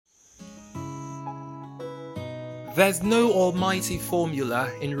There's no almighty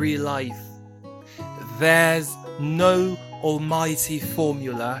formula in real life. There's no almighty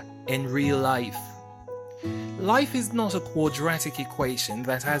formula in real life. Life is not a quadratic equation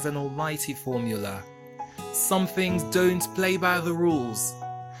that has an almighty formula. Some things don't play by the rules.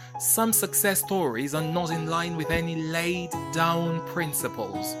 Some success stories are not in line with any laid down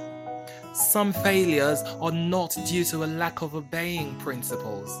principles. Some failures are not due to a lack of obeying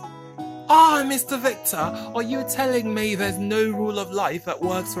principles. Mr. Victor, are you telling me there's no rule of life that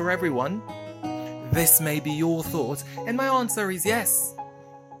works for everyone? This may be your thought, and my answer is yes.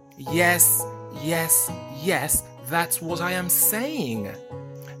 Yes, yes, yes, that's what I am saying.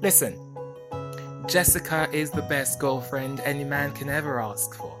 Listen, Jessica is the best girlfriend any man can ever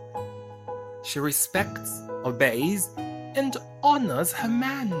ask for. She respects, obeys, and honors her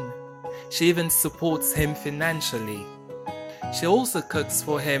man. She even supports him financially. She also cooks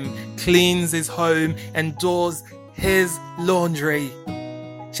for him, cleans his home, and does his laundry.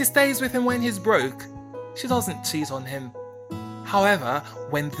 She stays with him when he's broke. She doesn't cheat on him. However,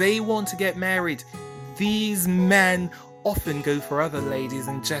 when they want to get married, these men often go for other ladies,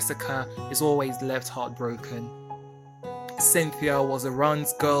 and Jessica is always left heartbroken. Cynthia was a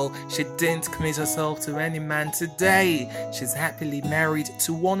runs girl. She didn't commit herself to any man. Today, she's happily married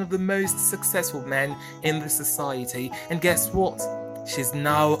to one of the most successful men in the society. And guess what? She's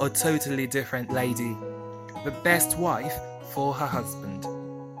now a totally different lady. The best wife for her husband.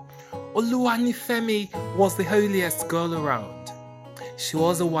 Oluwanifemi was the holiest girl around. She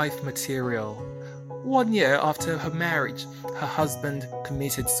was a wife material. 1 year after her marriage, her husband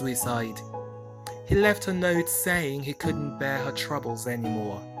committed suicide. He left a note saying he couldn't bear her troubles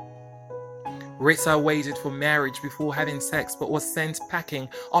anymore. Rita waited for marriage before having sex but was sent packing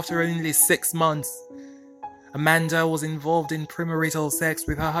after only 6 months. Amanda was involved in premarital sex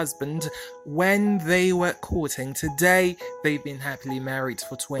with her husband when they were courting. Today, they've been happily married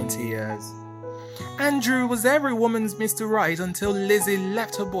for 20 years. Andrew was every woman's Mr. Right until Lizzie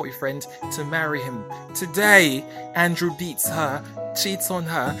left her boyfriend to marry him. Today, Andrew beats her, cheats on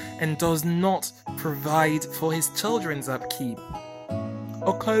her, and does not provide for his children's upkeep.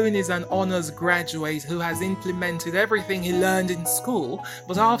 Okon is an honours graduate who has implemented everything he learned in school,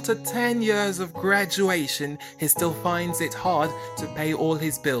 but after 10 years of graduation, he still finds it hard to pay all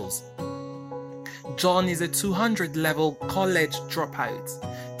his bills. John is a 200 level college dropout.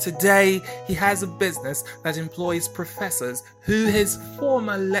 Today, he has a business that employs professors who his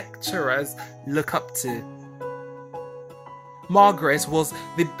former lecturers look up to. Margaret was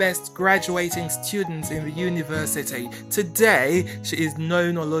the best graduating student in the university. Today, she is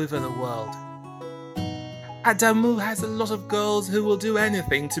known all over the world. Adamu has a lot of girls who will do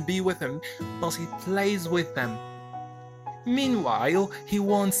anything to be with him, but he plays with them. Meanwhile, he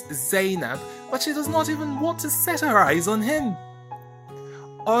wants Zainab, but she does not even want to set her eyes on him.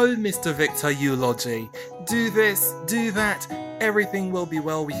 Oh, Mr. Victor Eulogy, do this, do that, everything will be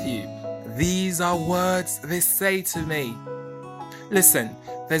well with you. These are words they say to me. Listen,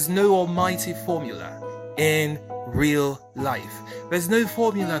 there's no almighty formula in real life. There's no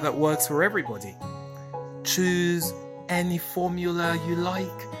formula that works for everybody. Choose any formula you like,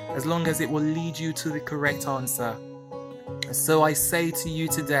 as long as it will lead you to the correct answer. So I say to you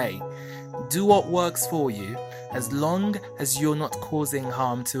today, do what works for you, as long as you're not causing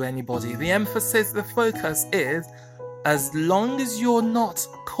harm to anybody. The emphasis, the focus is, as long as you're not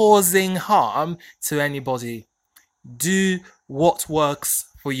causing harm to anybody. Do what works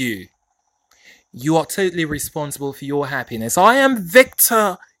for you. You are totally responsible for your happiness. I am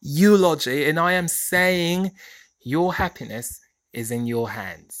Victor Eulogy, and I am saying your happiness is in your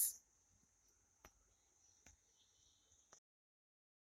hands.